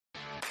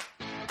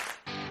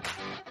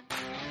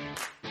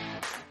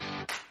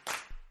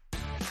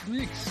Should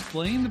we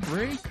explain the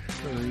break,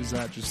 or is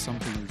that just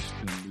something we're just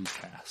going to move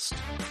past?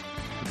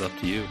 It's up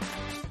to you.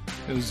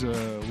 It was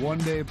a 1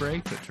 day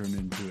break that turned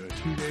into a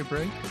 2 day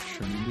break, which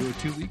turned into a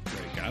 2 week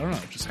break. I don't know.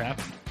 It just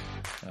happened.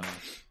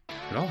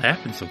 It all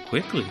happened so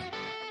quickly.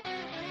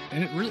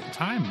 And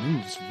time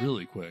moves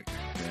really quick.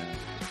 Yeah.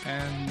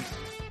 And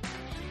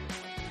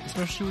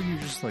especially when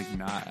you're just like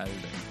not editing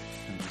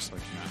and just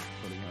like not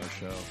putting out a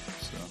show.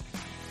 So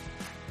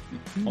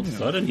All of a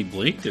sudden he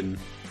blinked and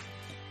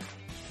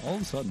all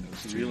of a sudden it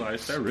was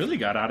realized that really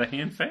got out of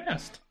hand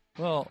fast.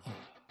 Well,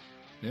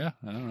 yeah,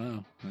 I don't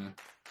know. Yeah.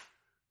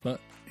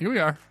 But here we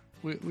are.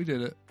 We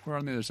did it. We're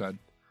on the other side.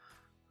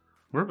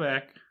 We're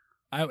back.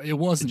 It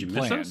wasn't Did you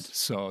miss planned, us?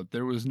 so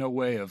there was no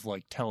way of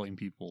like telling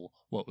people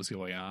what was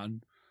going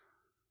on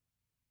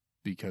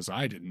because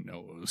I didn't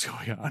know what was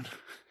going on.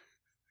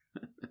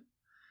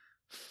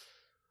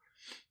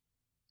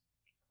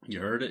 You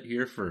heard it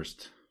here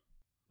first.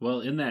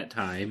 Well, in that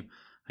time,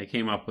 I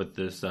came up with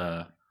this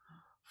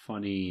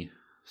funny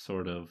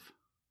sort of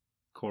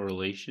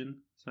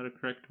correlation. Is that a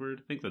correct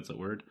word? I think that's a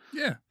word.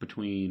 Yeah.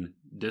 Between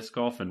disc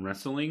golf and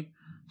wrestling.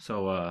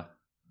 So a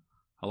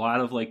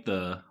lot of like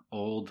the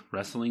old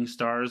wrestling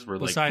stars were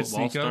Besides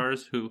like football Nico?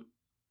 stars who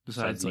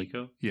besides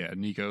Nico? Yeah,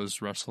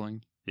 Nico's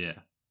wrestling. Yeah.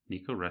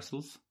 Nico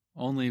wrestles?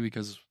 Only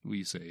because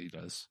we say he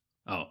does.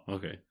 Oh,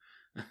 okay.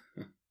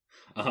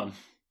 A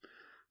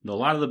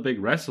lot of the big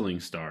wrestling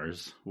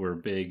stars were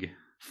big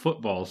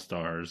football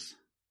stars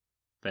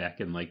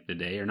back in like the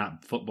day, or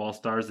not football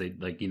stars. They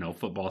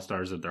football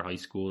stars at their high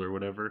school or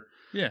whatever.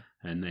 Yeah.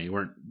 And they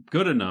weren't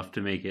good enough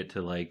to make it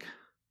to like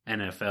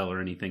NFL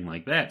or anything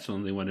like that. So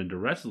then they went into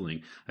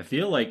wrestling. I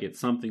feel like it's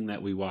something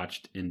that we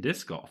watched in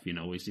disc golf. You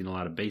know, we've seen a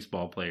lot of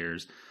baseball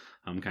players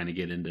kind of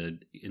get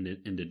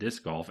into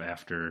disc golf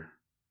after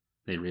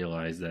they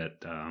realized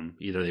that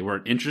either they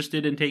weren't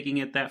interested in taking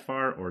it that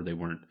far or they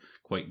weren't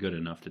quite good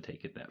enough to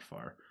take it that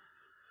far.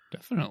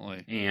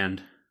 Definitely.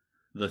 And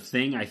the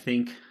thing I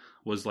think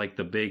was like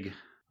the big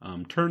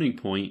turning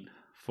point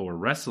for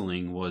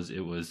wrestling was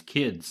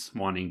kids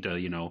wanting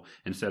to,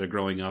 instead of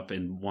growing up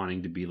and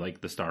wanting to be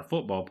like the star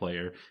football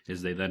player,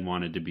 is they then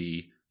wanted to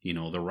be,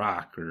 The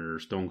Rock or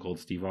Stone Cold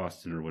Steve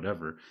Austin or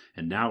whatever.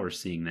 And now we're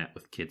seeing that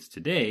with kids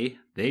today.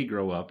 They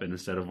grow up and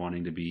instead of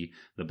wanting to be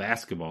the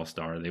basketball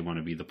star, they want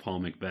to be the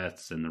Paul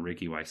Macbeths and the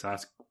Ricky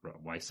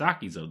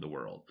Wysocki's of the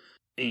world.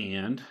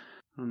 And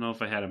I don't know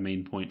if I had a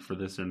main point for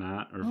this or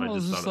not, or if I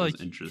just thought it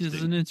was interesting.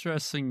 It's an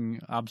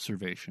interesting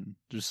observation.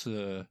 Just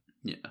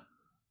yeah.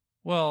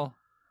 Well,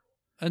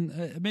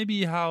 and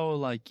maybe how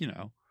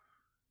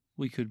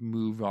we could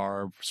move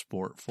our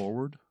sport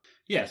forward.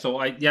 Yeah. So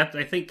I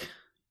think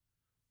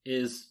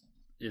is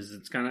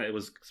it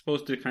was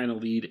supposed to kind of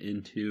lead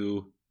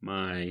into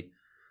my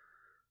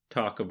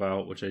talk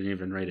about, which I didn't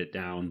even write it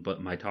down,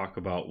 but my talk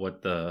about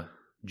what the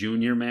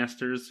Junior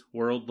Masters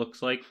world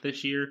looks like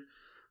this year.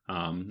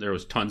 There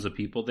was tons of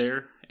people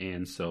there,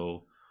 and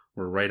so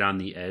we're right on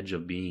the edge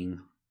of being,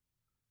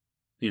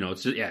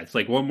 it's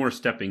like one more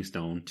stepping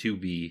stone to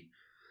be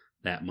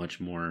that much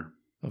more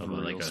of a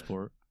real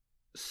sport.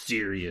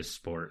 Serious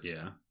sport,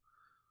 yeah.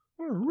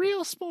 We're a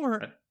real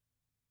sport.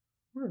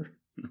 We're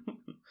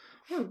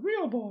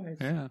real boys.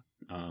 Yeah.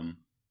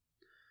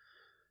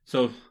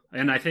 So,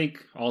 and I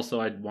think also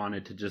I'd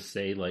wanted to just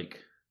say,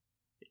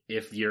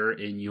 if you're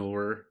in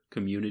your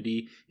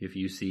community, if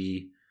you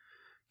see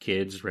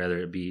kids, whether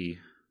it be,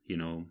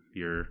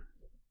 your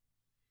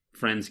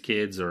friends'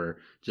 kids or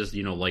just,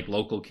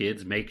 local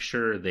kids, make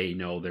sure they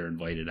know they're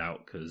invited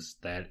out, because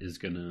that is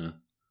going to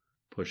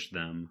push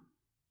them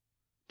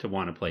to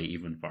want to play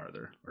even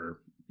farther or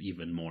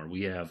even more.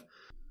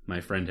 My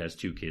friend has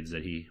 2 kids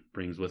that he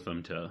brings with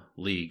him to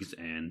leagues,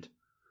 and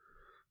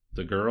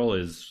the girl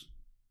is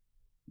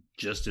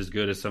just as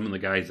good as some of the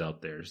guys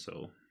out there.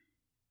 So,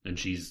 and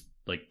she's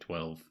like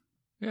 12.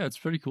 Yeah, it's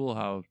pretty cool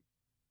how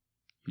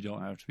you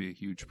don't have to be a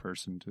huge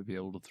person to be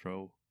able to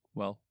throw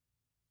well.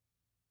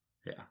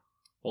 Yeah.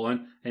 Well,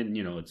 and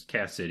it's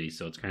Cass City,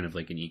 so it's kind of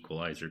like an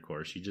equalizer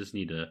course. You just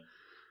need to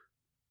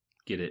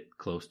get it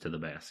close to the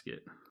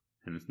basket,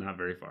 and it's not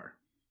very far.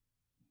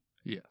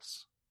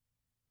 Yes.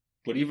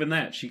 But even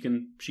that, she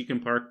can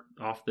park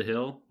off the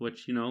hill,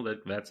 which,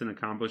 that's an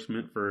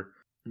accomplishment for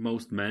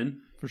most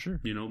men. For sure.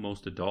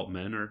 Most adult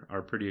men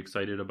are pretty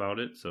excited about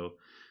it, so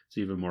it's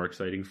even more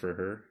exciting for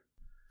her.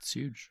 It's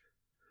huge.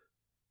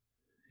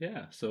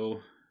 Yeah, so,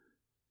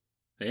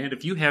 and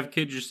if you have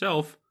kids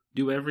yourself,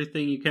 do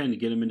everything you can to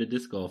get them into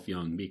disc golf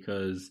young,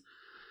 because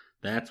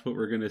that's what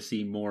we're going to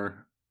see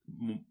more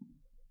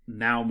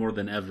now more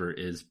than ever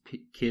is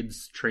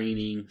kids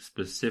training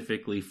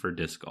specifically for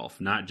disc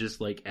golf. Not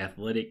just like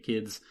athletic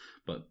kids,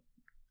 but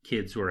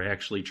kids who are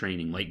actually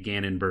training, like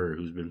Gannon Burr,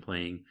 who's been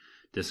playing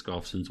disc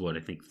golf since,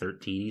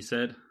 13, he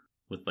said,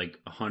 with like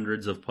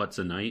hundreds of putts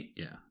a night.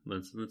 Yeah,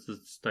 that's the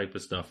type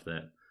of stuff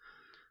that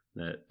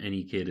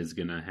any kid is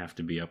going to have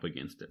to be up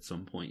against at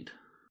some point.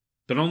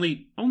 But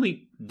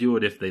only do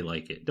it if they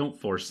like it. Don't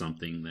force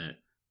something that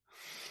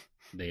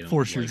they don't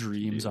force your like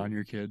dreams on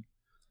your kid.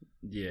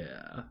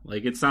 Yeah,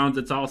 like it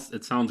sounds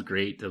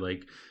great to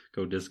like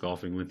go disc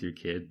golfing with your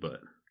kid,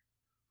 but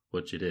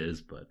which it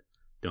is, but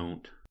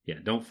don't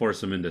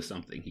force him into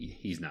something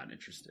he's not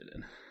interested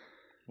in.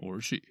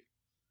 Or she.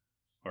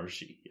 Or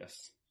she,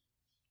 yes.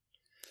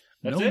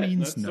 That's no it.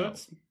 Means no.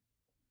 That's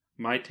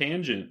my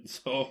tangent.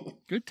 So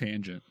good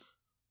tangent.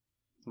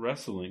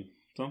 Wrestling.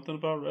 Something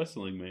about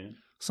wrestling, man.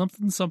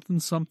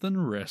 Something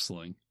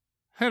wrestling.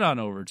 Head on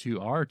over to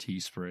our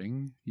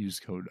Teespring. Use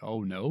code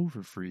OHNO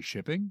for free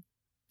shipping.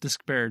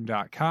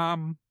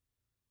 Discbaron.com.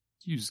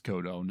 Use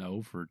code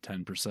OHNO for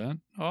 10%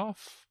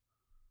 off.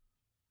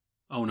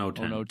 Oh no,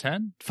 10. Oh no,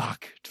 10?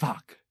 Fuck.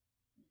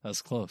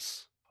 That's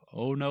close.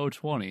 Oh no,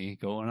 20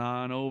 going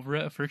on over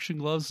at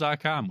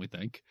frictiongloves.com, we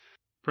think.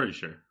 Pretty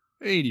sure.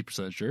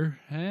 80% sure.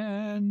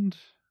 And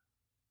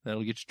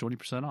that'll get you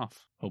 20%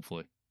 off,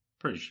 hopefully.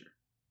 Pretty sure.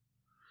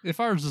 If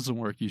ours doesn't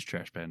work, use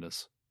Trash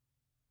Pandas.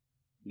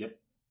 Yep.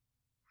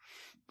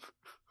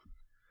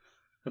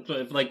 That's what,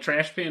 if like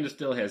Trash Panda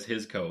still has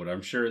his code,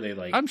 I'm sure they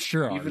like. I'm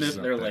sure even if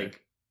they're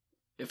like,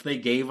 if they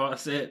gave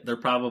us it, they're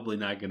probably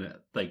not gonna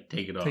like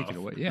take it off. Take it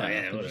away. Yeah,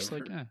 they're just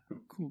like, yeah,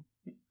 cool.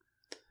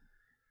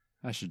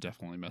 I should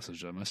definitely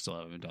message them. I still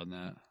haven't done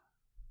that.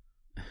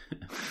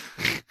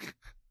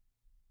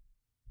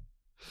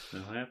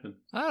 That'll happen.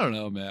 I don't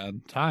know,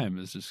 man. Time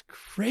is just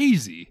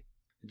crazy.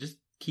 It just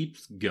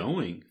keeps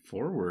going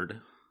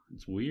forward.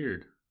 It's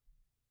weird.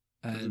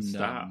 It doesn't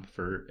stop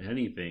for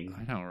anything.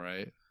 I know,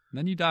 right? And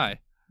then you die.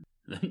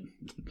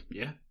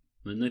 Yeah.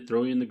 Then they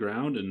throw you in the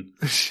ground, and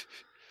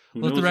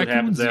who knows what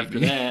happens after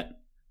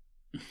that.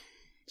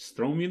 Just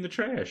throw me in the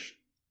trash.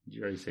 Did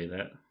you already say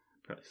that? I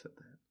probably said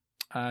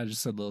that. I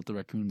just said let the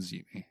raccoons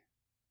eat me.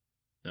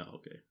 Oh,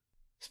 okay.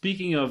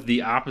 Speaking of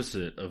the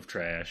opposite of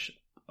trash,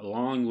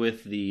 along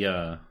with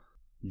the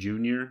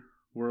Junior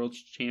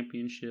World's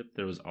Championship,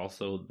 there was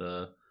also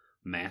the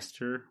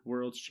Master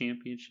World's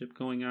Championship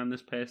going on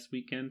this past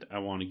weekend. I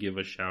want to give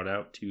a shout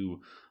out to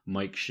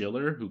Mike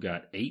Schiller, who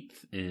got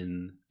 8th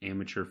in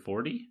Amateur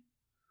 40.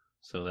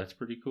 So that's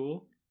pretty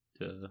cool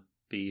to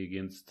be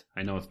against.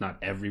 I know it's not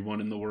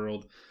everyone in the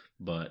world,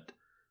 but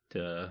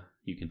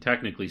you can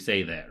technically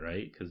say that,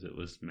 right? Because it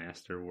was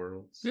Master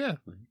Worlds. Yeah.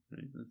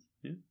 Right?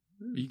 Yeah.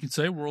 You can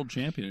say world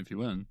champion if you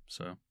win.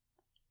 So.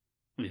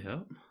 Yeah.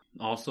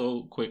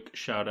 Also, quick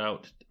shout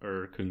out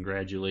or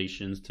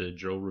congratulations to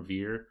Joe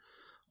Revere,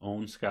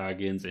 Owen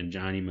Scoggins, and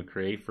Johnny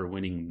McRae for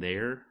winning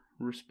their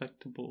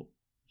respectable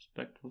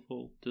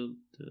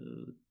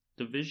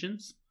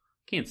divisions.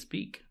 Can't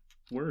speak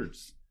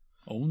words.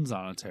 Owen's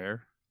on a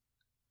tear.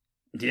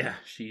 Yeah,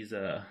 she's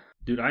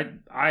dude.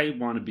 I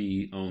want to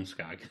be Owen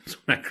Scoggins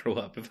when I grow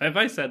up. Have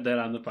I said that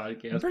on the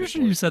podcast? I'm pretty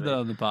sure you said that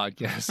on the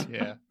podcast.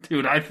 Yeah,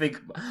 dude. I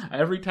think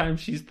every time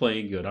she's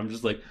playing good, I'm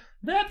just like,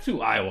 that's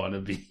who I want to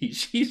be.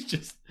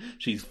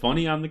 She's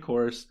funny on the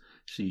course.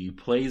 She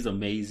plays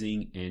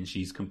amazing, and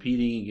she's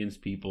competing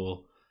against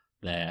people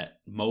that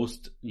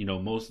most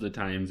of the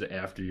times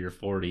after you're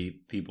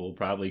 40, people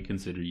probably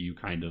consider you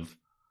kind of,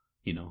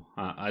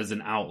 as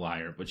an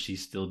outlier, but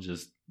she's still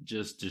just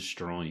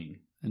destroying.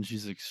 And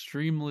she's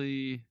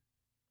extremely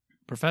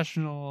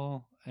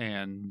professional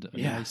and a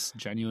nice,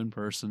 genuine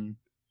person.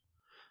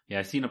 Yeah,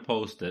 I seen a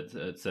post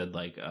that said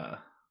like,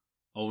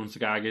 Owen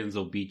Scoggins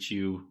will beat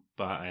you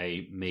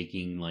by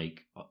making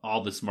like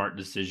all the smart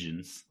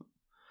decisions.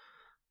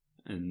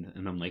 And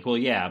I'm like, well,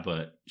 yeah,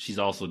 but she's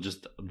also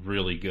just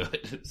really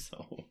good.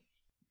 So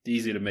it's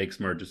easy to make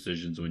smart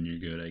decisions when you're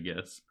good, I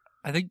guess.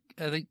 I think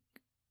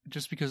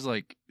just because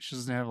like she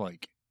doesn't have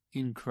like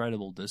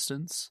incredible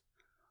distance,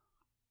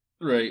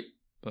 right?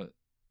 But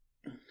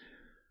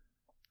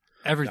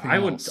everything I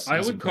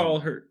would call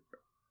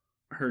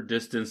her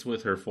distance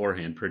with her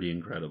forehand pretty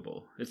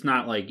incredible. It's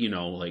not like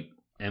like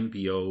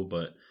MPO,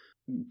 but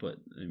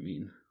I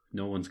mean,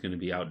 no one's going to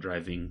be out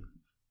driving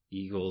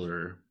Eagle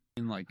or.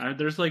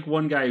 There's like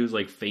one guy who's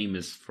like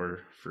famous for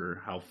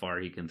how far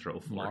he can throw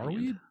forehand.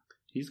 Marweed?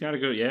 He's got to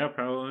go. Yeah,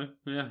 probably.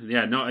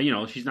 Yeah.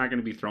 No, she's not going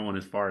to be throwing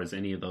as far as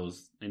any of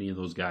those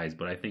guys.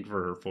 But I think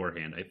for her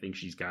forehand, I think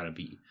she's got to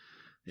be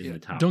in the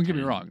top. Don't get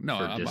me wrong. No,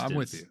 I'm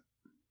with you.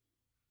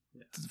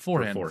 Yeah.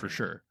 Forehand for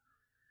sure.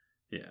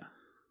 Yeah,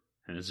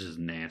 and it's just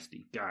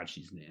nasty. God,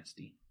 she's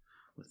nasty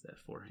with that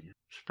forehand.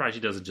 Surprised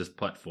she doesn't just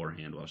putt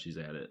forehand while she's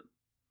at it.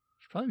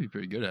 She'd probably be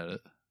pretty good at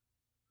it.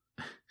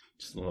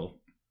 Just a little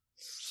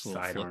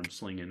sidearm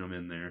slinging them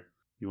in there.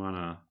 You want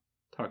to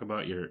talk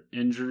about your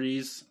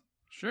injuries?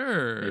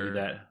 Sure. Maybe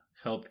that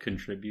helped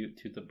contribute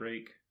to the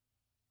break.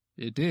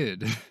 It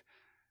did.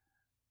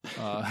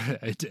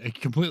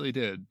 It completely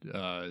did.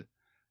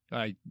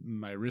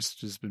 My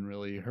wrist has been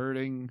really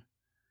hurting,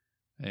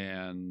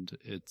 and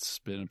it's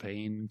been a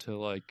pain to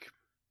like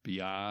be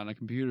on a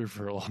computer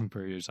for a long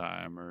period of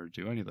time or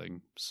do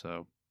anything.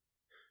 So,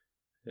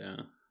 yeah.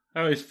 I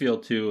always feel,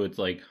 too, it's,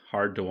 like,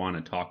 hard to want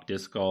to talk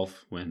disc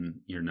golf when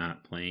you're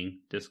not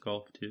playing disc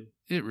golf, too.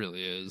 It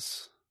really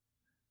is.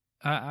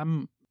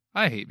 I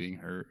hate being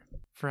hurt.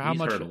 He's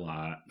hurt a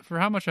lot. For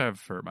how much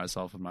I've hurt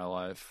myself in my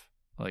life,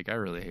 like, I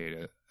really hate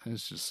it.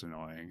 It's just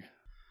annoying.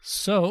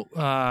 So,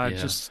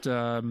 just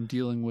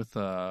dealing with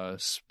a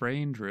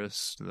sprained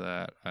wrist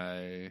that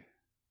I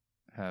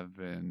have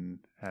been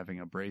having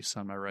a brace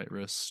on my right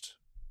wrist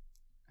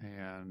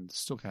and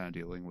still kind of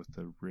dealing with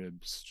the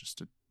ribs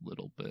just a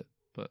little bit,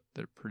 but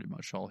they're pretty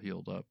much all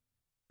healed up.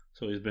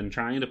 So he's been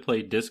trying to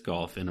play disc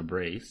golf in a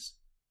brace.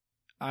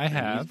 I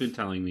have. He's been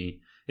telling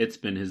me it's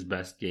been his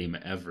best game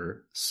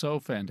ever. So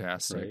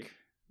fantastic.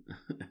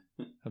 Right?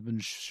 I've been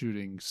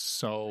shooting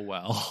so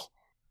well.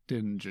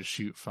 Didn't just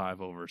shoot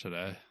 5 over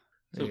today.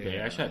 It's okay.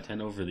 Yeah. I shot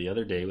 10 over the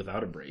other day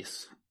without a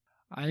brace.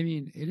 I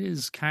mean, it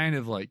is kind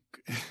of like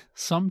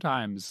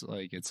sometimes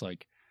like it's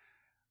like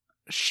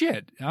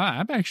shit.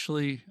 I'm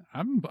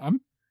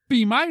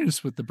B-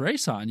 with the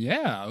brace on.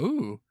 Yeah.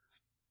 Ooh.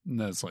 And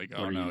that's like,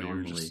 oh no,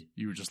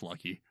 you were just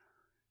lucky.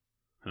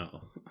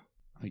 Oh.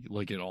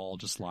 Like it all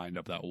just lined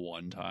up that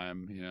one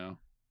time, you know.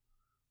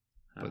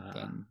 But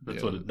then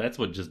that's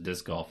what just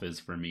disc golf is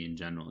for me in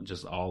general. It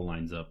just all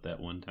lines up that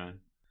one time.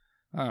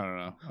 I don't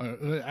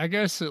know. I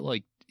guess it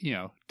like, you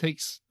know,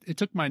 it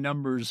took my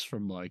numbers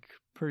from like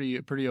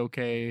pretty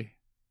okay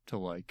to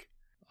like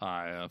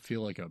I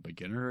feel like a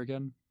beginner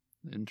again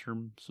in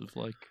terms of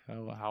like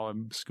how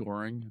I'm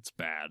scoring. It's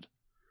bad.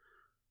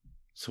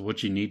 So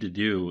what you need to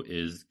do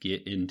is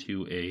get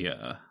into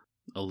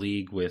a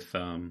league with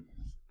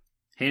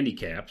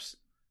handicaps.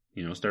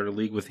 You know, start a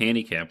league with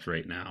handicaps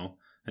right now,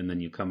 and then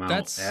you come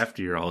out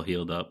after you're all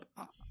healed up.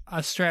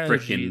 A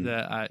strategy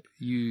that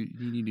you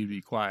need to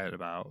be quiet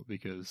about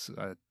because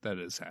that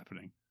is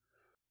happening.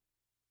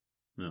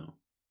 No,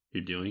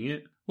 you're doing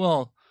it?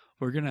 Well,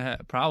 we're gonna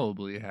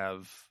probably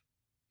have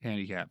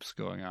handicaps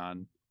going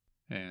on,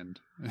 and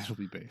it'll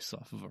be based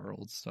off of our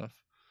old stuff.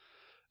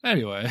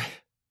 Anyway.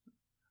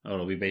 Oh,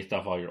 it'll be based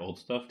off all your old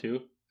stuff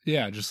too?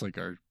 Yeah, just like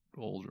our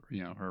old,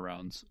 you know, her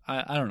rounds.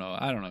 I don't know.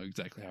 I don't know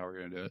exactly how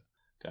we're gonna do it.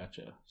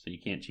 Gotcha. So you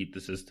can't cheat the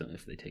system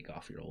if they take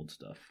off your old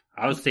stuff.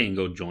 I was saying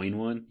go join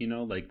one, you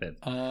know, like that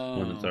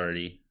one that's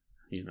already,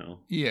 you know.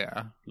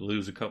 Yeah.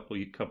 Lose a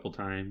couple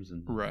times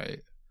and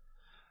right.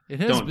 It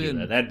has don't been do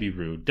that. That'd be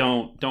rude.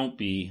 Don't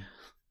be.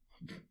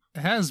 It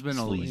has been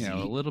sleazy.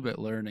 a little bit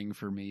learning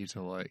for me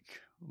to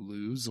like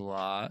lose a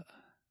lot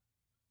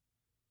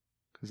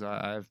because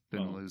I've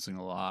been losing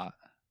a lot.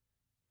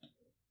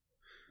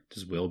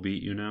 Does Will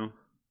beat you now?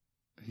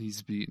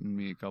 He's beaten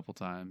me a couple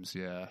times.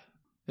 Yeah.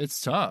 It's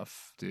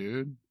tough,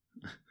 dude.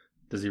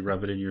 Does he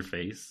rub it in your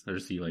face, or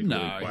is he like no?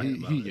 Really quiet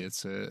about he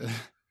gets it.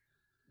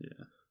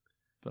 Yeah,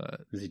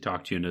 but has he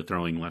talked you into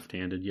throwing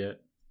left-handed yet?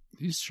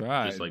 He's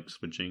tried, just like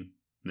switching.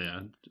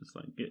 Yeah, just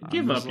like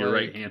give up your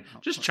right hand.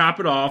 Just chop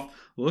it off.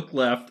 Look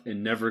left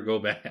and never go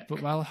back.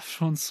 But my left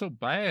one's so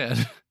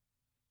bad.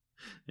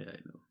 Yeah, I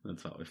know.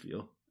 That's how I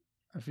feel.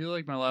 I feel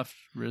like my left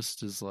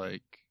wrist is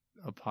like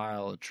a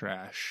pile of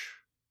trash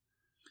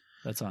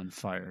that's on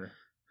fire.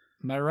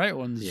 My right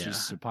one's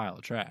just a pile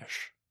of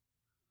trash.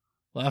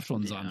 Left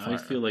one's on fire. I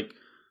feel like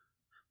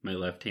my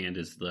left hand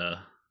is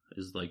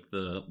like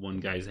the one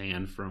guy's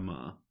hand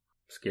from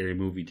Scary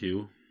Movie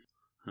 2.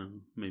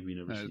 Maybe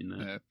you've never seen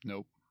that.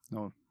 Nope.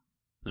 No.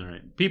 All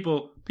right.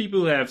 People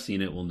who have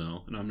seen it will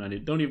know,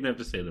 and don't even have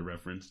to say the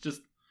reference. Just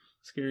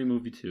Scary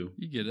Movie 2.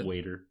 You get it.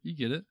 Waiter. You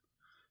get it.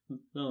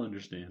 They'll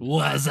understand.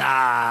 What's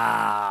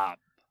up?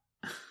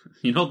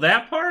 You know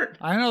that part?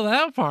 I know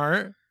that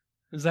part.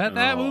 Is that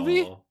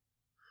movie?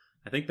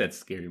 I think that's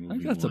Scary Movie 1.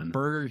 I think that's a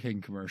Burger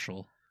King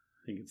commercial.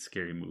 I think it's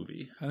Scary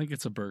Movie. I think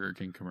it's a Burger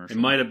King commercial. It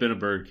might have been a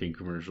Burger King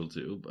commercial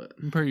too, but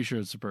I'm pretty sure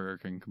it's a Burger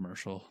King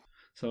commercial.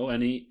 So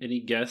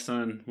any guess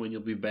on when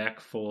you'll be back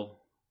full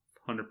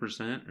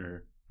 100%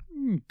 or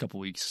a couple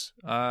weeks?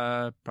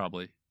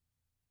 Probably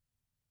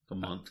a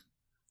month.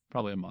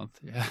 Probably a month.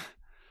 Yeah.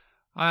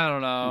 I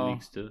don't know. 2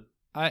 weeks too.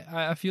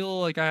 I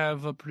feel like I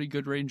have a pretty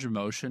good range of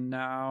motion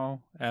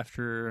now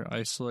after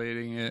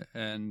isolating it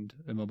and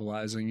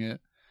immobilizing it.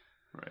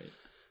 Right.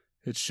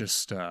 It's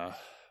just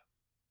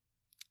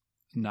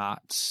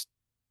not,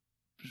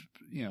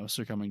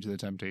 succumbing to the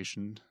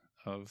temptation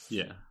of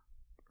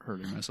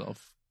hurting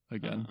myself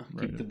again.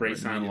 Keep the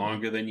brace on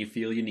longer than you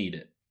feel you need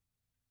it.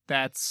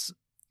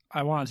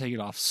 I want to take it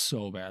off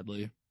so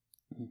badly.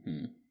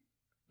 Mm-hmm.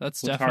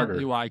 That's What's definitely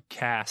harder? Why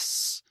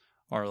casts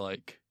are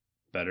like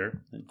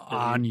better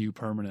on you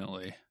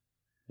permanently.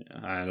 Yeah,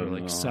 I don't know.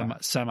 Like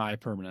semi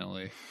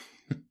permanently.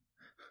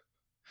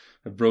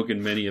 I've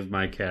broken many of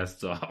my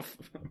casts off.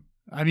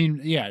 I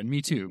mean, yeah,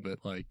 me too, but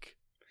like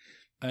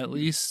at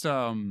least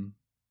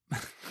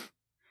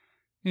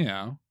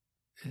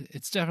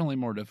it's definitely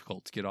more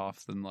difficult to get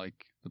off than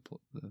like the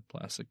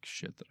plastic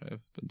shit that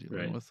I've been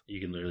dealing with. You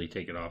can literally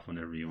take it off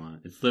whenever you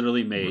want. It's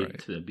literally made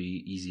to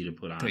be easy to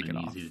put on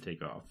and easy to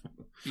take off.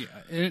 Yeah,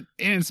 and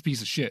it's a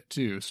piece of shit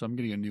too, so I'm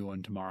getting a new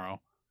one tomorrow.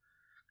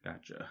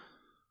 Gotcha.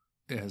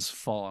 It has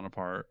fallen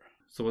apart.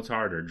 So what's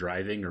harder,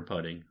 driving or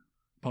putting?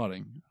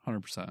 Putting,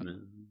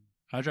 100%.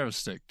 I drive a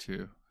stick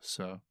too,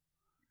 so.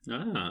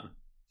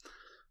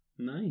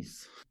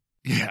 Nice.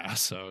 Yeah,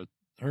 so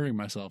hurting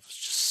myself is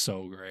just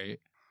so great.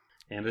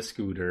 And a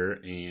scooter,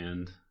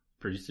 and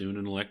pretty soon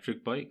an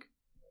electric bike.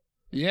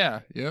 Yeah,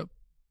 yep.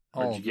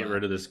 Why'd you get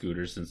rid of the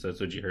scooter since that's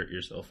what you hurt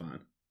yourself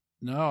on?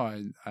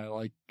 No, I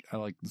like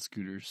the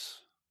scooters.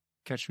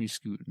 Catch me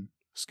scooting.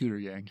 Scooter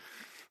Gang.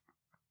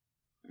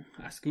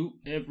 I scoot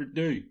every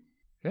day.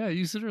 Yeah, I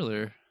used it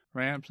earlier.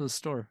 Ran up to the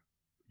store.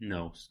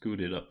 No,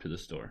 scooted up to the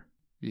store.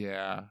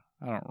 Yeah,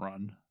 I don't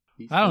run.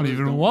 These I don't fellas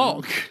even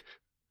walk.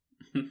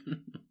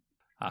 run.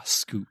 I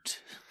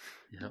scoot.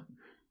 Yep.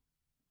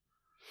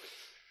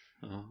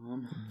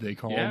 They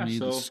call yeah, me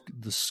so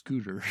the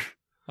scooter.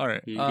 All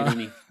right. you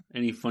get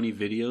any funny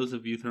videos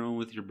of you throwing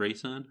with your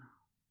brace on?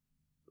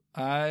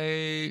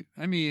 I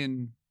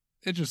mean,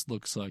 it just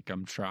looks like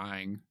I'm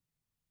trying.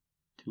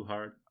 Too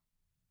hard?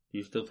 Do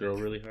you still throw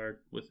really hard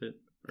with it,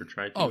 or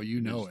try to? Oh, you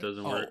It know just it.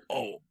 doesn't work.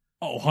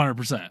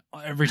 100%.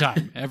 Every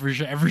time. every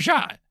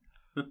shot.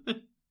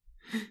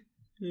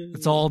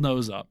 It's all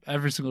nose up.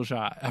 Every single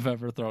shot I've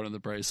ever thrown in the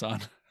brace on.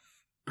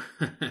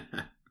 Oh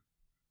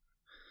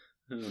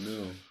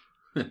no.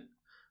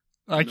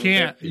 I know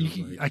can't. what that feels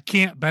like. I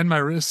can't bend my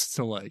wrists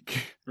to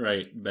like.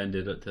 Right, bend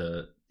it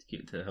to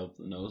help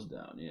the nose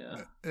down.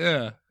 Yeah.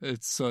 Yeah.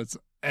 It's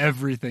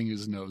everything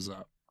is nose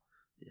up.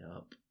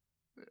 Yep.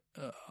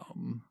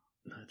 Um,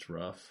 That's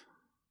rough.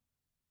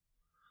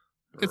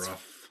 It's-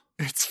 Rough.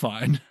 it's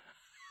fine.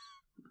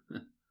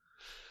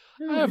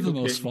 I have the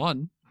most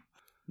fun.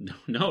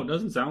 No, it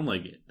doesn't sound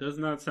like it. Does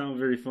not sound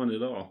very fun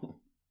at all.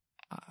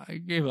 I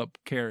gave up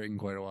caring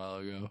quite a while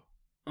ago.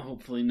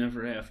 Hopefully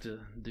never have to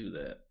do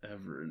that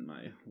ever in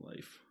my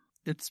life.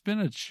 It's been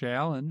a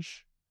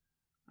challenge.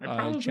 I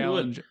probably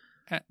Challenge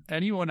would.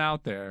 anyone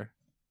out there.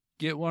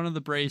 Get one of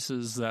the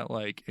braces that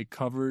like it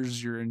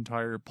covers your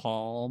entire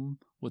palm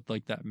with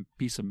like that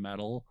piece of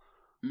metal.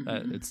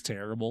 Mhm. It's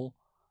terrible.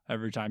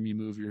 Every time you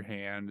move your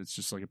hand, it's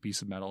just like a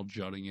piece of metal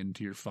jutting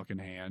into your fucking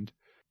hand.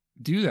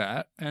 Do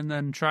that and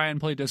then try and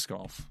play disc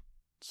golf.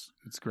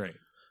 It's great.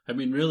 I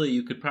mean, really,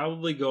 you could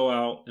probably go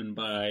out and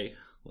buy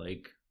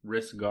like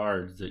wrist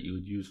guards that you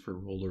would use for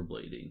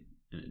rollerblading,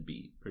 and it'd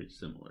be pretty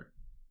similar.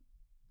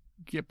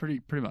 Get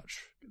pretty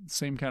much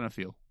same kind of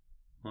feel.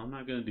 Well, I'm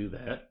not going to do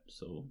that,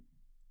 so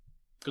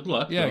good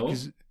luck. Yeah, though.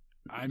 because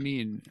I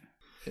mean,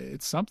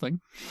 it's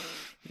something.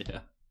 Yeah.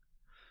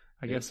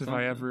 I guess It's if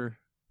I ever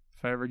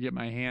get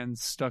my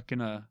hands stuck in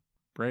a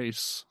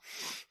brace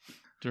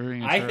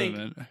during a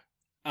tournament,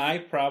 I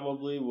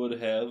probably would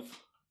have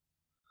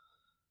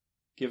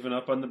given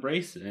up on the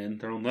brace and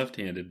thrown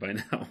left-handed by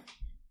now.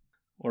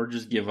 Or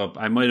just give up.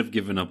 I might have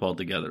given up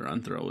altogether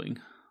on throwing,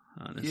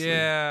 honestly.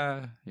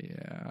 yeah,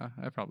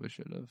 I probably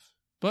should have.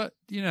 But,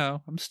 you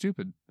know, I'm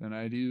stupid and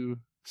I do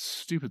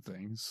stupid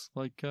things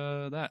like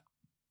that.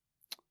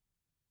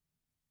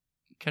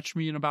 Catch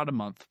me in about a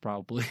month,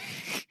 probably.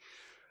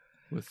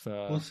 With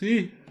We'll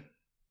see.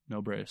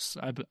 no brace.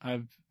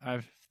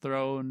 I've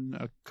thrown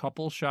a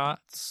couple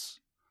shots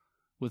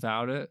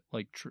without it,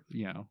 like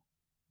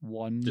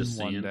one Just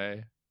one seeing.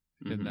 day,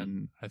 Mhm. and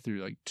then I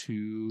threw like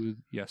 2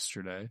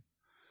 yesterday.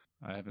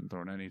 I haven't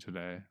thrown any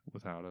today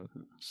without it.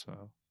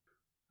 So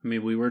I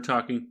mean, we were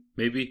talking.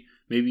 Maybe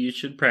you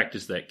should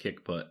practice that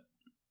kick putt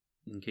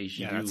in case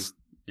you do that's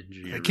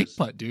injure a your kick wrist.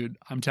 putt, dude.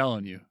 I'm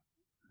telling you,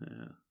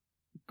 Yeah.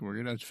 we're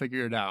gonna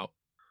figure it out.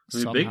 I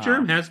mean, somehow. Big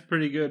Germ has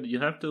pretty good. You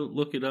have to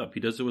look it up. He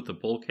does it with the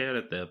polecat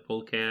at the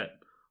polecat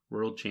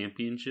World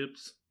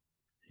Championships.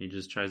 He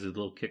just tries a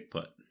little kick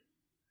putt.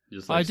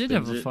 Just I did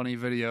have spins a it. funny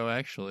video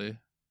actually.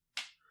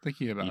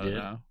 Thinking about You it did?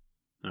 now.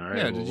 All right.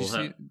 Yeah, well, did you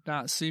we'll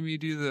not see me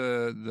do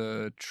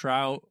the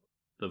trout?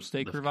 have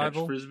steak the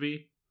revival? Catch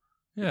frisbee?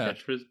 The Yeah,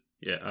 catch frisbee?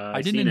 Yeah.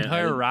 I did an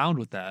entire round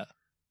with that.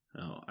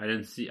 Oh, I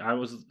didn't see.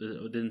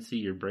 Didn't see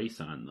your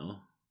brace on though.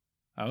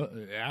 Oh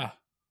yeah,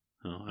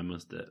 Oh, I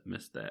must have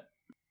missed that.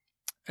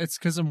 it's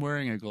because I'm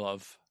wearing a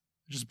glove.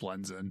 It just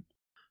blends in.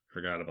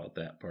 Forgot about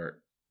that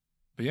part.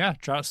 But yeah,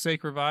 trout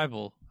steak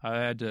revival. I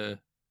had to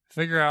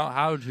figure out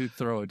how to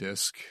throw a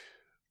disc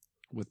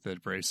with the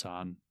brace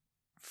on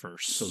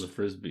first. So the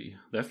frisbee.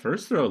 That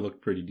first throw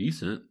looked pretty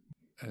decent.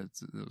 It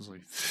was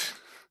like,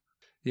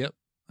 yep,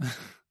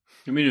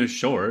 I mean, it was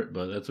short,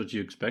 but that's what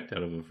you expect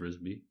out of a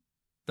frisbee.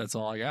 that's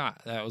all I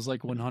got. That was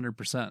like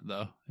 100%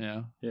 though.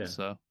 Yeah. Yeah.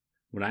 So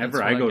Whenever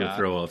That's I what go I to got.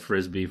 throw a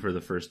frisbee for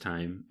the first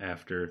time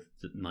after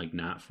like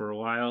not for a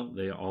while,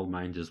 all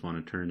mine just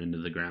want to turn into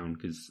the ground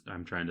because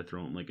I'm trying to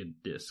throw them like a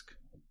disc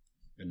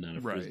and not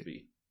a Right.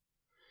 frisbee.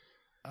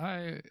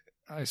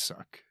 I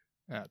suck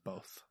at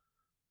both.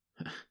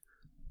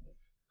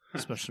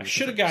 Especially I with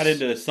should the have got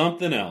brace. into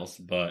something else,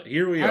 but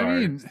here we I are.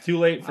 mean, It's too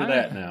late for I-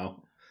 that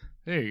now.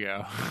 There you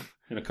go.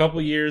 In a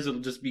couple years,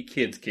 it'll just be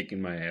kids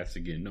kicking my ass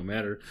again. No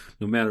matter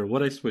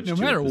what I switch. No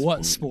to matter at this what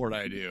point. sport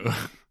I do,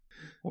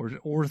 or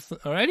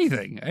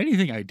anything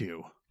I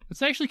do,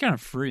 it's actually kind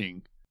of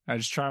freeing. I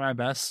just try my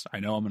best. I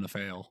know I'm going to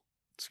fail.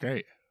 It's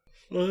great.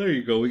 Well, there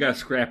you go. We got to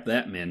scrap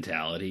that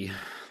mentality.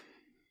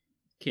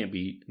 Can't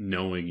be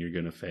knowing you're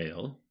going to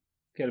fail.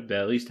 Got to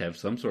at least have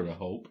some sort of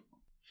hope.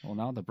 Well,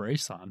 now the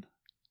brace on.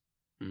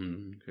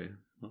 Okay.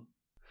 Well.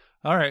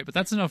 All right, but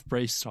that's enough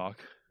brace talk.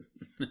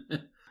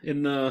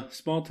 In the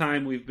small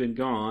time we've been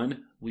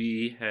gone,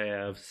 we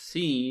have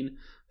seen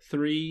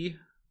 3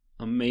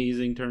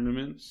 amazing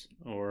tournaments,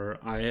 or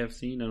I have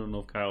seen. I don't know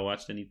if Kyle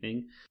watched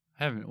anything.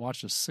 I haven't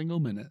watched a single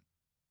minute.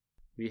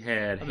 We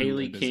had I've been Haley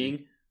really busy.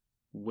 King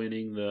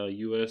winning the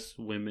U.S.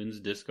 Women's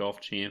Disc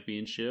Golf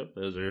Championship.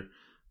 I think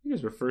it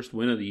was her first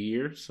win of the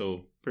year,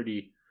 so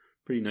pretty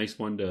nice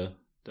one to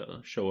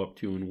show up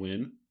to and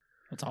win.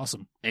 That's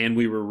awesome. And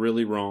we were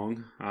really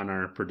wrong on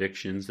our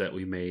predictions that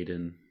we made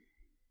in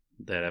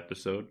that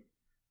episode.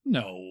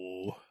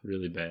 No.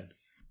 Really bad.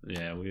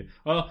 Yeah,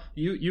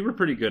 you were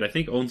pretty good. I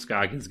think Owen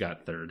Scoggins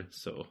got third,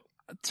 so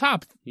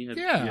top. You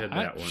had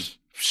that one.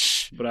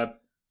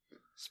 But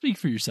speak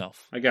for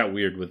yourself. I got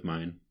weird with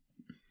mine.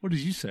 What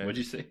did you say? What'd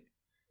you say?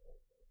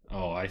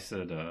 Oh, I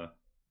said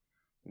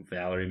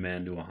Valerie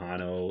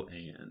Manduahano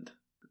and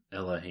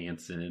Ella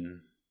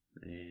Hansen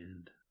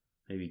and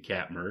maybe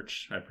Kat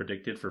Murch. I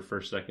predicted for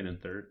first, second, and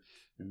third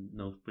in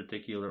no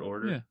particular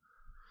order. Yeah.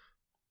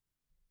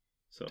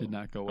 So did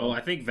not go well. Oh,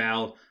 I think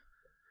Val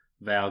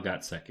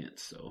got second,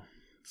 so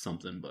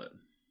something, but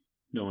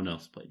no one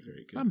else played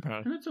very good. I'm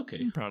proud. And that's okay.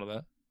 I'm proud of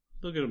that.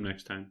 They'll get them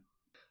next time.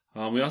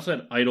 We also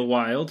had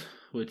Idlewild,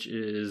 which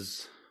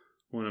is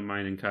one of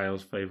mine and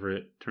Kyle's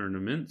favorite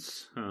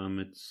tournaments.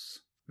 It's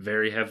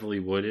very heavily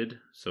wooded,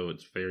 so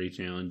it's very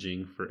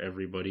challenging for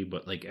everybody.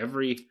 But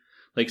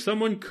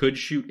someone could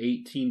shoot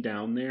 18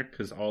 down there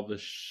because all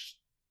the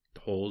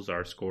holes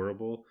are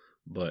scoreable.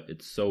 But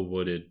it's so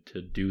wooded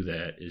to do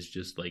that is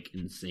just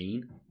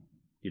insane.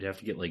 You'd have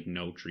to get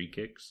no tree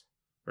kicks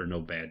or no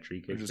bad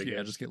tree kicks.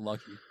 Just get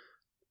lucky.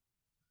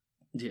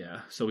 Yeah,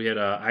 so we had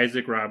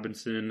Isaac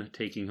Robinson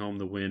taking home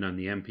the win on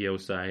the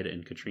MPO side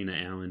and Katrina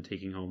Allen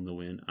taking home the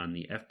win on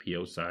the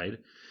FPO side.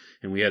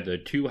 And we had the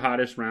two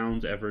hottest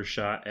rounds ever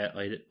shot at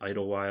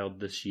Idlewild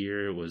this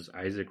year. It was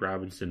Isaac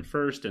Robinson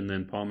first, and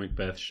then Paul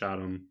McBeth shot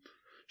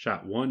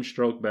one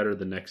stroke better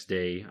the next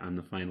day on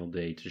the final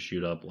day to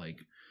shoot up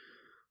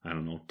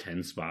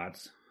 10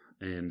 spots.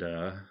 And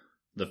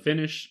the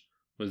finish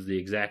was the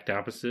exact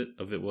opposite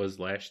of it was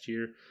last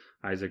year.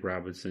 Isaac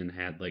Robinson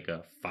had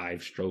a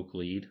 5-stroke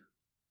lead.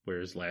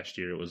 Whereas last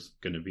year it was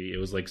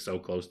so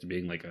close to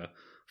being a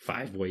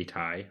 5-way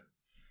tie.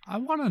 I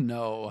want to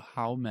know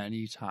how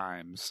many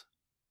times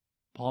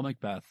Paul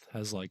McBeth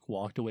has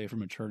walked away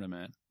from a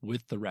tournament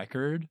with the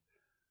record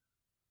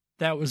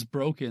that was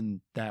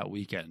broken that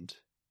weekend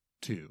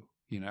too,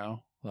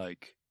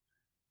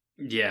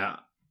 Yeah.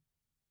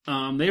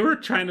 They were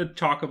trying to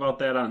talk about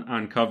that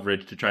on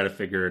coverage to try to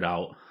figure it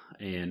out,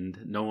 and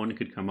no one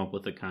could come up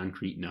with a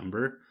concrete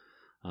number.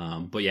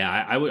 But yeah,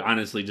 I would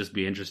honestly just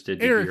be interested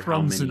to Eric hear how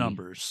runs many the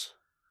numbers.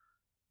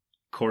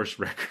 Course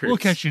records. We'll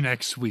catch you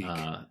next week.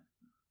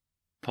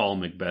 Paul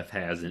McBeth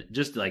has,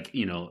 just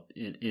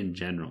in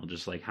general,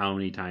 just how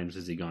many times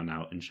has he gone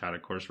out and shot a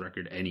course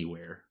record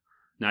anywhere?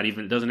 Not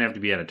even, it doesn't have to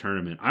be at a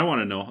tournament. I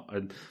want to know,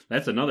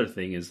 that's another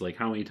thing is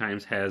how many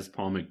times has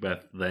Paul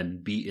McBeth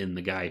then beaten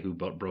the guy who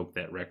broke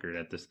that record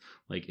at this,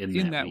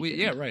 in that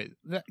weekend? Yeah, right.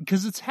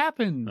 Because it's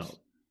happened a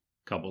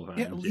couple times.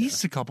 Yeah, at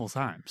least a couple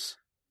times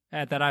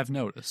that I've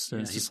noticed.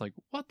 And it's just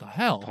what the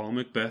hell? Paul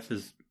McBeth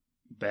is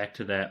back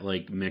to that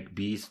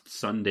McBeast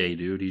Sunday,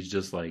 dude. He's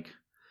just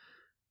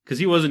because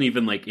he wasn't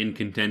even in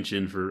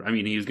contention for,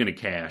 he was going to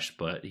cash,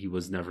 but he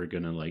was never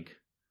going to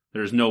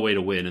there's no way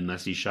to win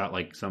unless he shot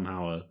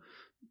somehow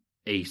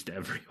aced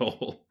every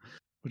hole.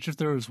 Which if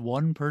there was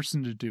one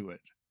person to do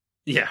it.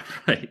 Yeah,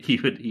 right. He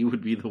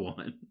would be the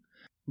one.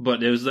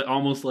 But it was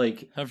almost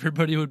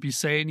everybody would be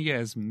saying he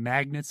has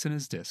magnets in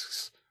his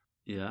discs.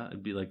 Yeah,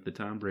 it'd be like the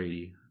Tom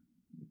Brady.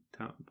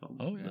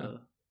 Oh yeah.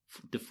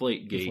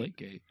 Deflate gate. Deflate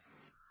gate.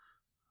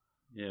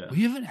 Yeah.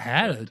 We haven't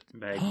had a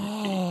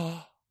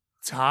magnet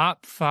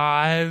top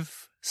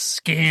 5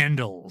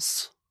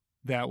 scandals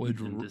that would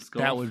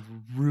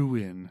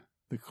ruin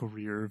the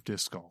career of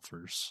disc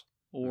golfers.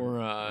 Or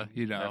we'll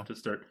have to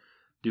start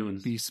doing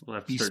doing some I'll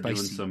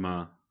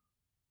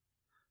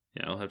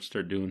have to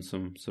start doing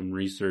some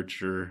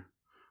research or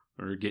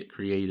get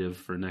creative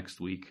for next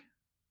week.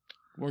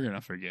 We're gonna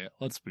forget.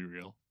 Let's be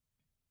real.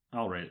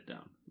 I'll write it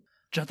down.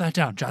 Jot that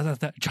down. Jot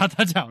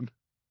that down.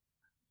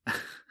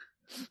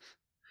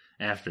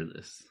 After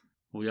this,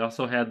 we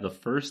also had the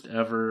first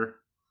ever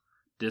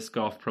Disc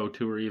Golf Pro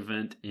Tour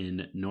event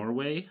in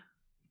Norway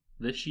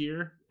this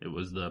year. It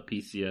was the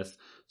PCS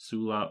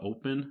Sula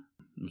Open.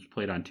 It was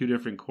played on 2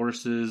 different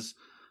courses.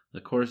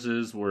 The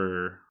courses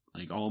were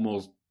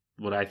almost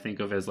what I think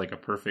of as a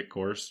perfect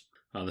course.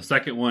 The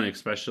second one,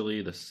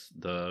 especially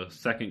the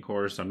second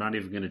course, I'm not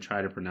even going to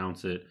try to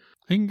pronounce it.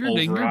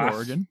 Dinger,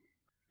 Oregon.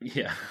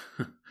 Yeah.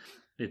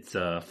 It's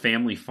a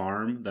family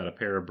farm that a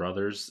pair of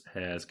brothers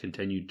has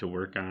continued to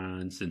work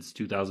on since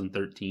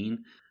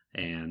 2013.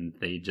 And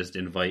they just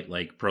invite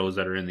pros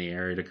that are in the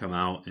area to come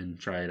out and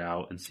try it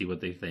out and see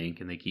what they think.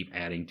 And they keep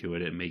adding to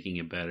it and making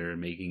it better and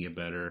making it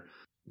better.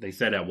 They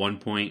said at one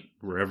point,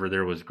 wherever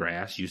there was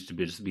grass used to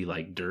just be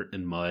dirt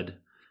and mud.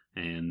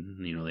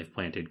 And, they've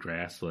planted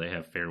grass, so they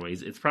have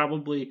fairways. It's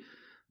probably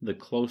the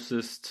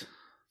closest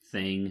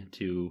thing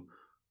to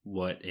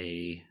what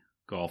a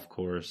golf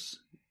course,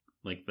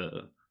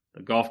 the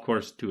golf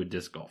course to a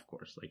disc golf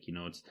course.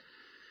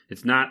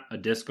 It's not a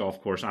disc golf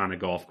course on a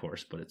golf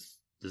course, but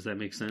does that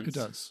make sense? It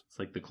does.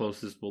 It's the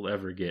closest we'll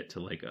ever get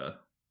to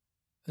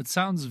It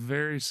sounds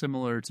very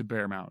similar to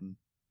Bear Mountain.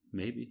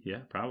 Maybe, yeah,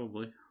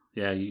 probably.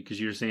 Yeah, because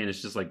you're saying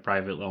it's just like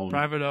private owned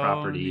Private owned.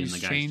 property, and He's the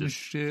guys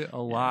changed it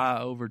a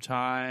lot over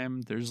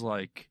time. There's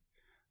like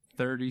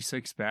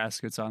 36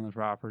 baskets on the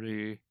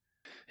property.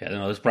 Yeah,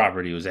 no, this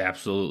property was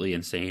absolutely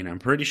insane. I'm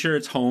pretty sure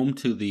it's home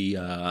to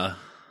the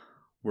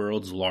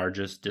world's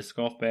largest disc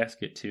golf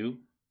basket too.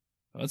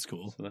 That's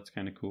cool. So that's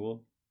kind of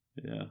cool.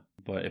 Yeah,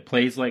 but it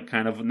plays like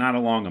kind of not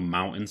along a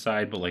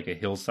mountainside, but like a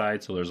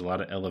hillside. So there's a lot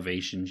of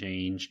elevation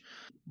change,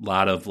 a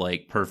lot of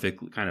like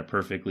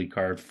perfectly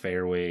carved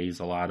fairways,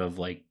 a lot of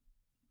like,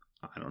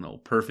 I don't know,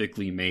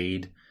 perfectly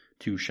made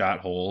 2-shot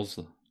holes.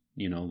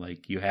 You know,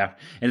 like you have,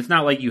 and it's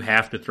not like you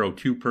have to throw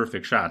 2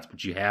 perfect shots,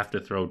 but you have to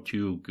throw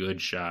 2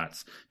 good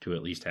shots to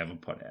at least have a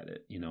putt at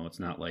it. You know, it's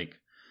not like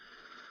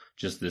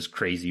just this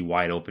crazy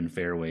wide open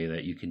fairway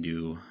that you can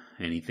do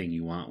anything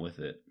you want with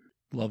it.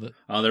 Love it.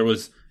 There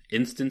was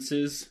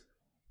instances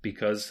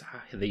because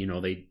they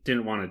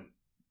didn't want to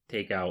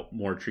take out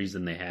more trees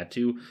than they had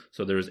to.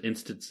 So there was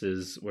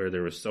instances where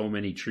there was so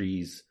many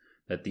trees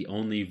that the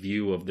only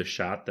view of the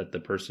shot that the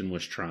person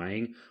was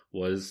trying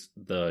was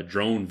the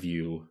drone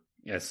view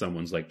as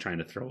someone's like trying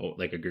to throw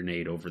like a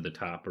grenade over the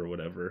top or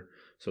whatever.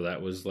 So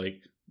that was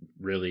like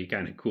really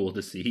kind of cool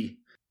to see.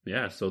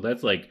 Yeah. So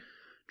that's like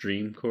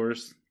dream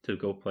course to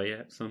go play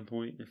at some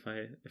point if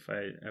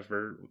I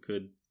ever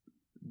could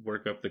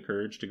work up the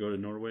courage to go to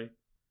Norway.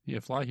 Yeah,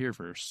 fly here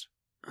first.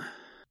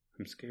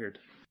 I'm scared.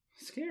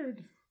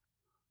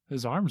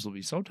 His arms will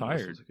be so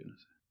tired.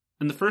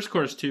 And the first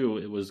course too,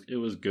 it was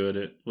good.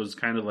 It was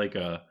kind of like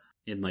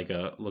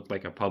looked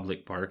like a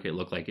public park. It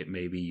looked like it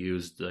maybe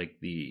used like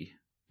the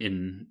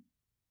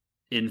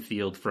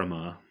infield from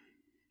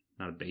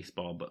not a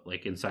baseball, but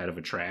like inside of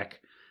a track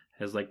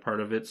as like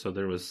part of it. So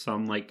there was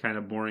some like kind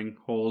of boring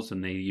holes,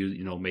 and they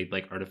made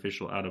like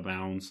artificial out of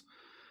bounds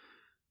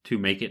to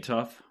make it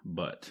tough,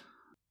 but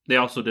they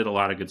also did a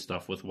lot of good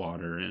stuff with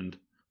water and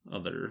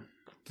other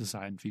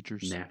design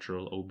features,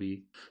 natural OB.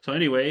 So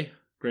anyway,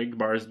 Greg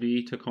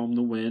Barsby took home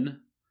the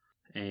win,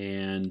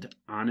 and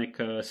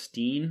Annika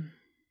Steen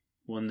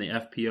won the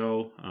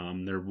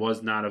FPO. There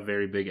was not a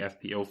very big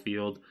FPO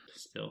field.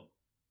 Still,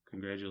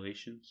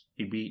 congratulations.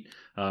 He beat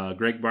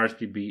Greg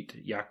Barsby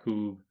beat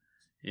Jakub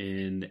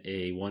in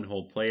a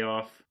 1-hole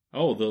playoff.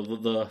 Oh,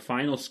 the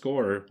final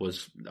score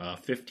was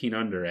 15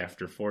 under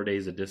after 4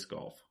 days of disc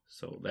golf.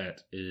 So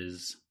that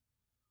is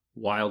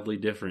wildly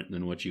different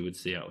than what you would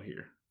see out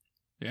here.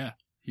 Yeah,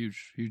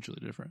 hugely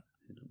different.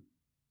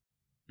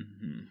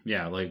 Mm-hmm.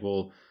 Yeah, like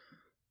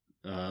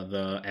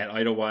at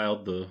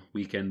Idlewild the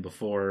weekend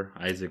before,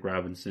 Isaac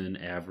Robinson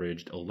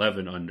averaged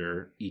 11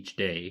 under each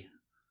day,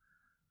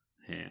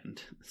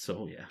 and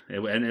so yeah,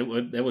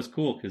 it was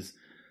cool because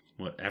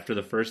after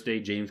the first day,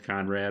 James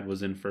Conrad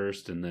was in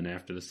first, and then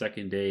after the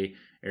second day,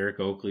 Eric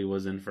Oakley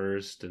was in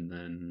first, and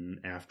then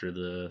after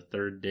the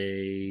third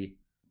day,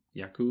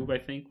 Jakub, I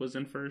think, was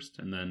in first,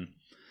 and then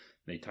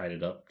they tied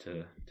it up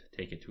to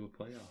take it to a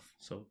playoff.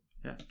 So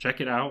yeah, check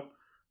it out.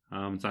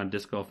 It's on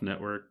Disc Golf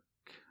Network.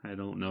 I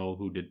don't know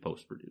who did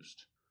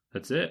post-produced.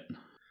 That's it.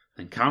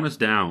 Then count us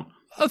down.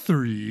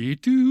 3,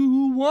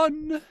 2,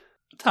 1.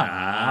 Top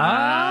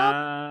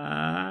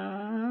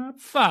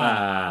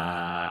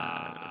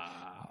 5.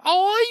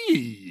 Oh,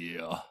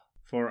 yeah.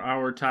 For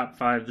our top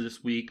 5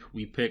 this week,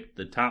 we picked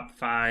the top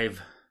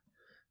 5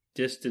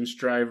 distance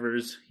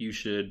drivers you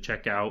should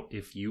check out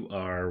if you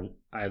are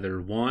either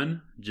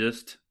one,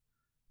 just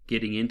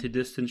getting into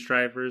distance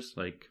drivers,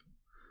 like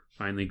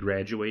finally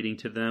graduating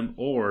to them,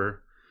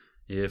 or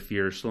if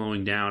you're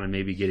slowing down and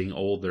maybe getting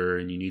older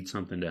and you need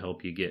something to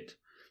help you get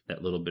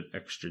that little bit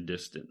extra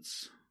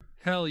distance.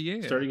 Hell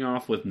yeah. Starting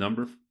off with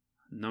number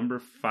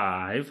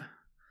 5,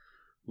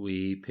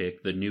 we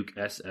pick the Nuke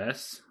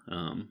SS,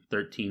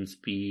 13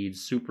 speed,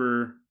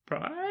 super.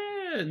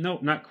 No,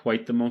 not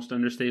quite the most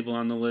understable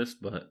on the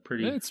list, but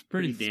it's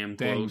pretty damn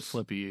dang close.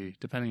 Flippy,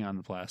 depending on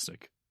the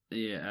plastic.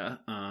 Yeah,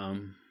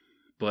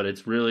 but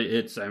it's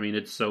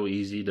so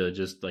easy to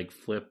just like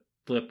flip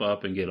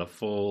up and get a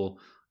full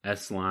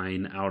S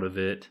line out of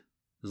it.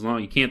 As long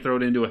as you can't throw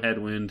it into a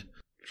headwind,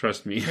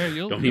 trust me,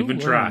 don't even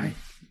try.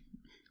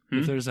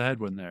 If there's a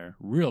headwind there,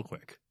 real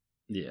quick.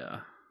 Yeah,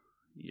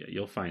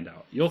 you'll find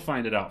out. You'll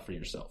find it out for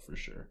yourself for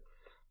sure.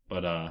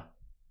 But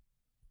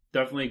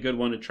definitely a good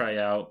one to try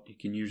out.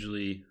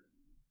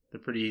 They're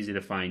pretty easy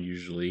to find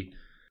usually,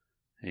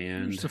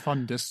 and it's a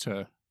fun disc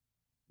to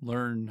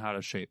learn how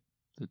to shape.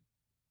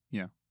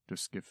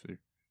 Just if they're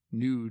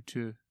new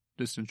to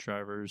distance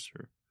drivers,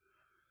 or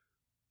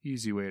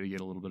easy way to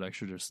get a little bit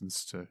extra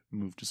distance to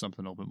move to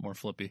something a little bit more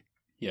flippy.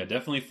 Yeah,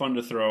 definitely fun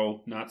to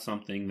throw. Not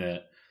something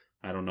that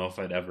I don't know if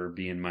I'd ever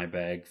be in my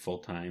bag full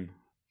time.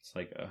 It's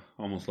like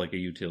almost like a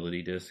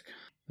utility disc.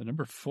 The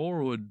number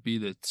 4 would be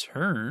the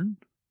Turn.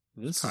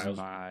 This Kyle's is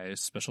my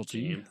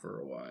specialty. Jam for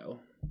a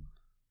while.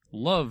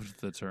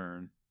 Loved the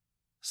Turn.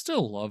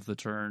 Still love the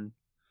Turn.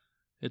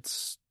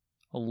 It's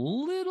a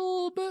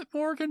little bit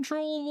more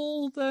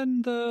controllable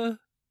than the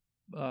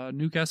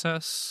Nuke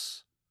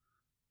SS,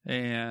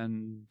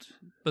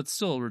 but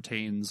still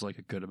retains like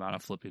a good amount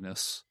of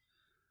flippiness,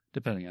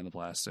 depending on the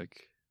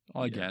plastic.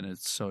 Again,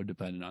 it's so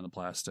dependent on the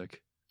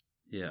plastic.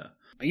 Yeah.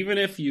 Even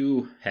if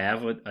you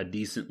have a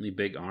decently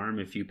big arm,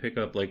 if you pick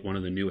up like one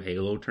of the new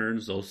Halo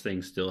turns, those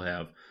things still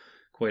have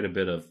quite a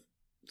bit of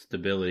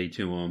stability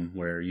to them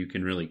where you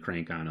can really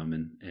crank on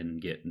them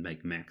and get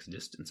like max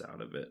distance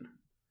out of it.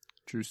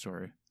 True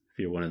story. If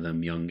you're one of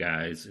them young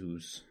guys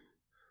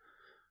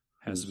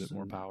has a bit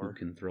more power, who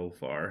can throw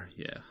far.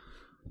 Yeah.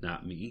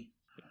 Not me.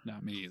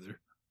 Not me either.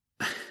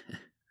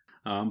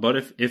 But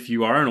if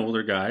you are an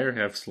older guy or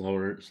have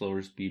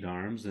slower speed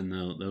arms, and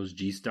those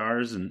G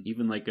stars, and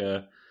even like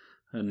a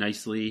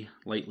nicely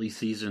lightly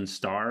seasoned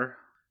star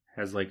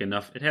has like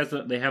enough.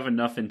 They have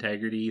enough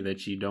integrity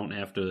that you don't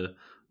have to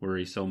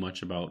worry so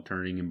much about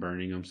turning and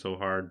burning them so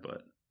hard.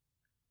 But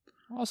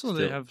also,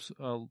 they have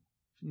some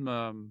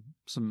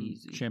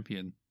easy.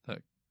 champion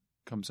that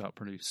comes out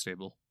pretty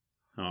stable.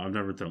 Oh, I've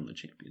never thrown the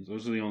champions.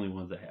 Those are the only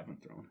ones I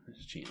haven't thrown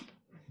as champ.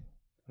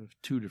 I have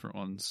 2 different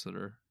ones that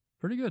are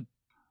pretty good.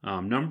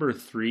 Number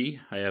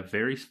 3, I have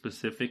very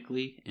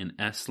specifically an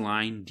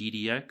S-Line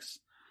DDX.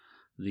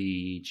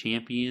 The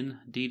Champion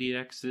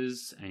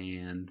DDXs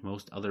and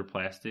most other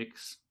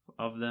plastics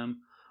of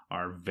them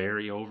are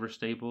very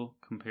overstable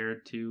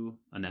compared to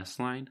an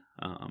S-Line.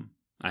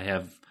 I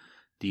have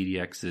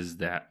DDXs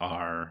that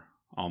are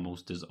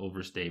almost as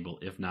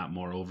overstable, if not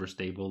more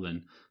overstable,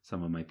 than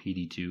some of my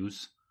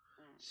PD2s.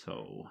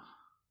 So,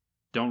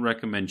 don't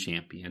recommend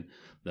Champion.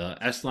 The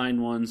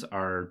S-Line ones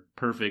are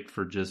perfect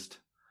for just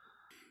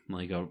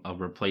like a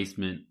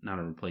replacement, not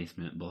a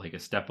replacement, but like a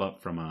step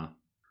up from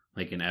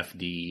like an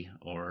FD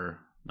or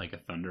like a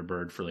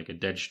Thunderbird for like a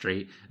dead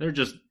straight. They're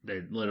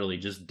literally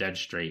just dead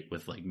straight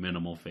with like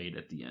minimal fade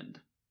at the end.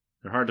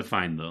 They're hard to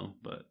find though,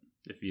 but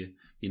if you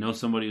know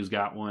somebody who's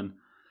got one,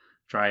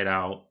 try it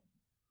out.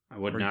 I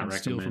would not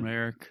recommend. Steal from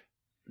Eric.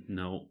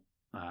 No,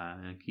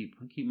 I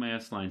keep my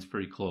S lines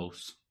pretty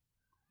close.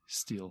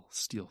 Steal.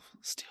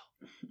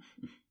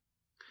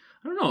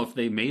 I don't know if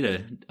they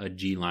made a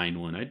G line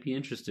one. I'd be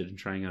interested in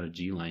trying out a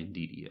G line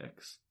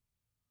DDX.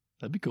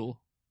 That'd be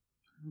cool.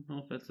 I don't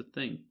know if that's a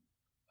thing.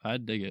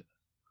 I'd dig it.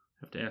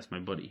 I have to ask my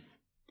buddy.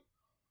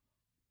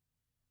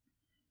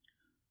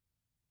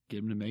 Get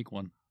him to make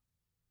one.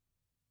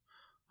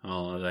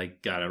 Oh, I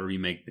gotta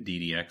remake the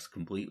DDX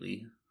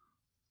completely.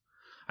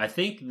 I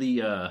think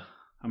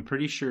I'm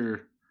pretty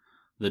sure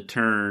the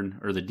turn,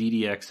 or the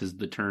DDX is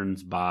the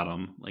turn's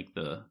bottom, like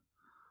the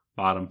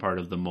bottom part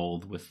of the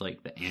mold with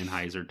like the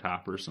Anheuser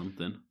top or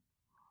something.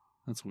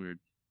 That's weird.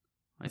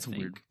 That's a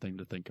weird thing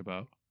to think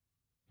about.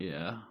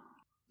 Yeah.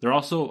 They're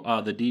also,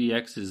 the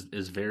DDX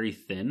is very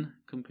thin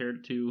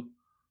compared to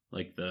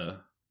like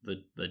the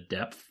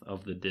depth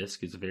of the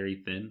disc is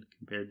very thin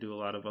compared to a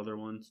lot of other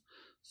ones.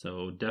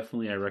 So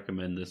definitely I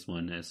recommend this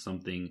one as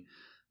something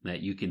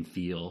that you can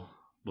feel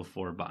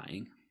before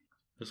buying.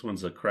 This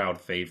one's a crowd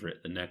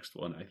favorite, the next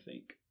one, I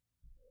think.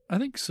 I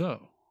think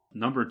so.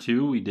 Number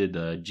 2, we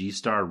did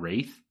G-Star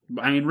Wraith.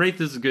 I mean,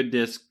 Wraith is a good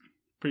disc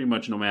pretty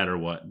much no matter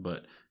what,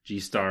 but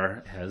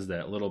G-Star has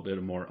that little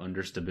bit more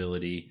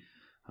understability.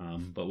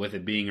 But with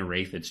it being a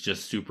Wraith, it's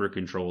just super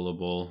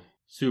controllable,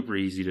 super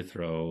easy to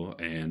throw,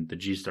 and the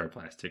G-Star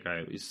plastic, I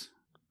always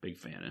big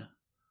fan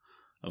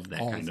of that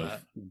kind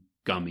of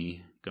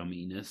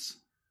gumminess.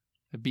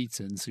 It beats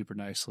in super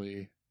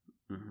nicely.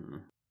 Mm-hmm.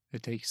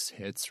 It takes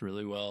hits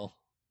really well.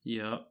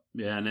 Yeah,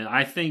 and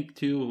I think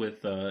too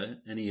with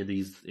any of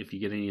these, if you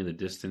get any of the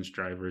distance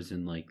drivers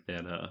in like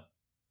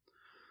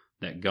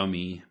that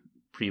gummy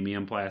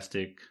premium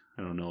plastic,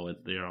 I don't know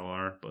what they all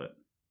are, but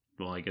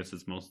well, I guess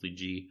it's mostly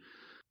G.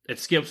 It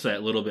skips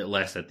that little bit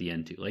less at the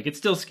end too. Like it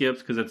still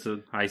skips because it's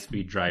a high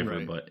speed driver,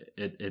 right. But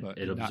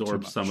it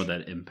absorbs some of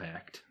that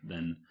impact.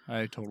 Then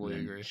I totally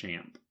agree.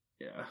 Champ,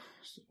 yeah.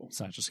 So. It's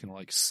not just gonna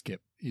like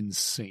skip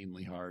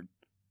insanely hard.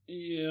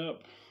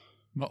 Yep.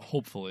 But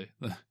hopefully,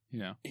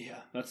 Yeah,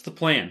 that's the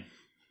plan.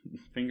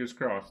 Fingers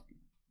crossed.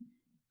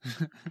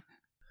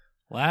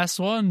 Last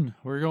one,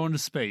 we're going to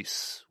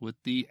space with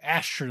the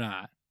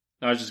Astronaut.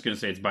 I was just going to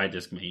say it's by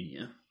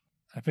Discmania.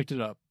 I picked it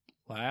up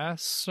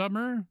last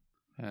summer,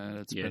 and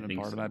it's been a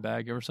part of my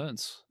bag ever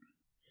since.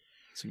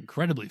 It's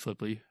incredibly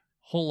flippy.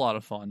 Whole lot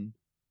of fun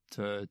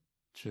to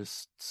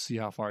just see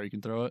how far you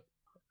can throw it.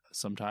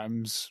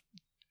 Sometimes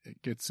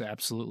it gets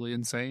absolutely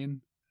insane,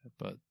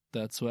 but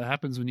that's what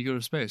happens when you go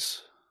to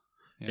space.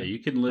 Yeah, you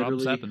can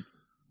literally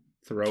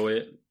throw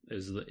it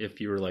as if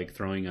you were like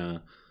throwing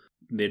a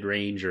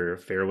mid-range or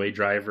fairway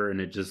driver,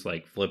 and it just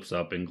like flips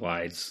up and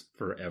glides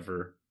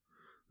forever.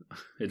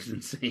 It's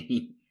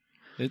insane.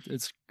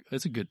 It's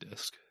a good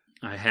disc.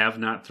 I have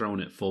not thrown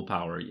it full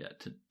power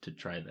yet to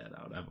try that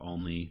out. I've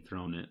only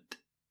thrown it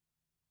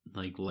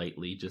like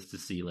lightly just to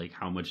see like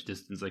how much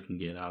distance I can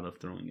get out of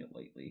throwing it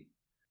lightly.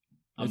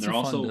 It's a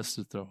fun disc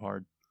to throw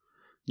hard.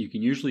 You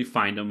can usually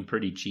find them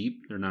pretty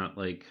cheap. They're not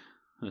like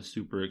a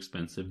super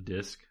expensive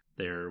disc.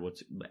 They're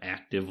the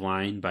Active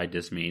line by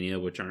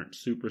Discmania, which aren't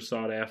super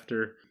sought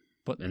after.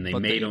 But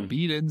they them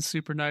beat in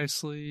super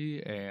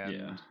nicely,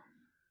 and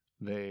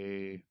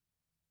they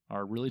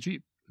are really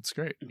cheap. It's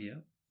great.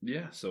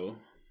 Yeah. So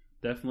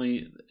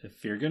definitely,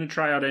 if you're gonna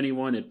try out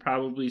anyone, it'd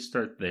probably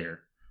start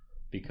there.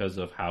 because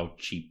of how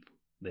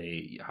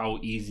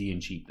easy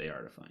and cheap they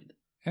are to find.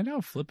 And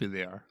how flippy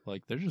they are.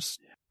 Like, they're just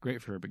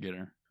great for a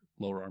beginner.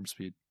 Lower arm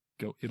speed.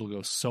 It'll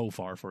go so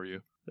far for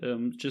you.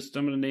 I'm going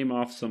to name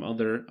off some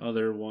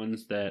other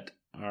ones that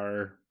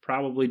are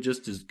probably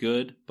just as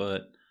good,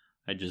 but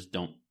I just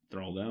don't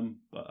throw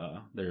them.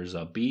 There's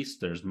a Beast,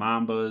 there's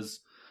Mambas.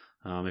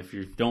 If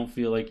you don't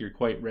feel like you're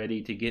quite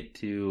ready to get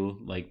to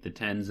like the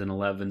 10s and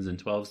 11s and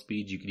 12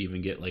 speeds, you could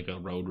even get like a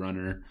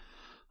Roadrunner.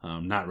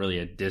 Not really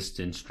a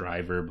distance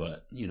driver,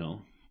 but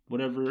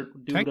whatever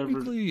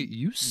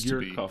used you're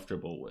to be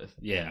comfortable with.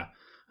 Yeah,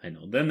 I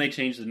know. Then they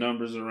changed the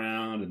numbers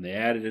around and they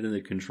added it in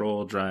the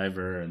control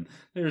driver, and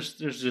there's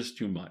just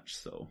too much.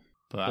 So,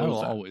 but I will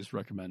always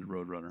recommend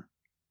Roadrunner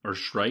or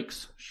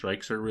Shrikes.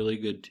 Shrikes are really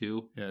good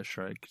too. Yeah,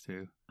 Shrike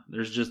too.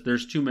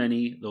 There's too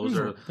many.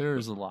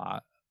 There's a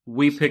lot.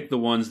 We pick the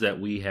ones that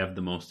we have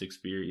the most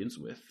experience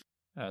with,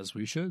 as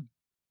we should.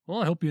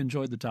 Well, I hope you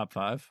enjoyed the top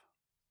 5.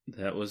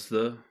 That was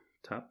the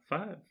top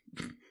 5.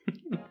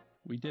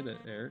 We did it,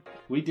 Eric.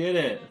 We did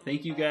it.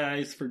 Thank you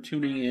guys for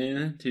tuning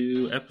in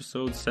to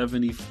episode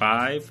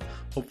 75.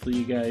 Hopefully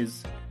you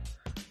guys,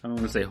 I don't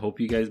want to say hope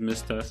you guys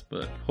missed us,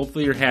 but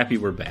hopefully you're happy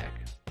we're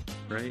back.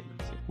 Right?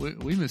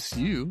 We miss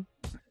you.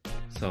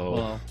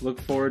 So look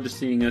forward to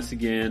seeing us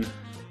again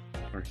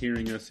or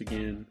hearing us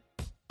again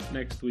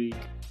next week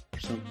or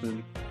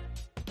something.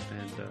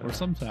 And or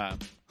sometime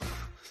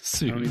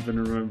soon. I don't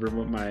even remember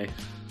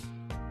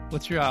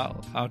what's your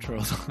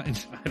outro line?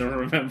 I don't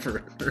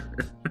remember.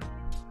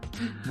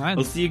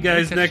 We'll see you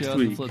guys next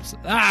week.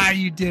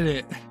 You did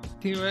it.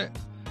 Do it.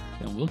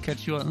 And we'll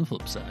catch you on the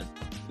flip side.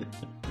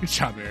 Good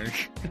job,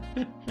 Eric.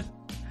 It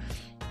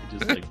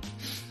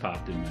just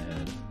popped in my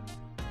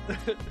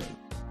head.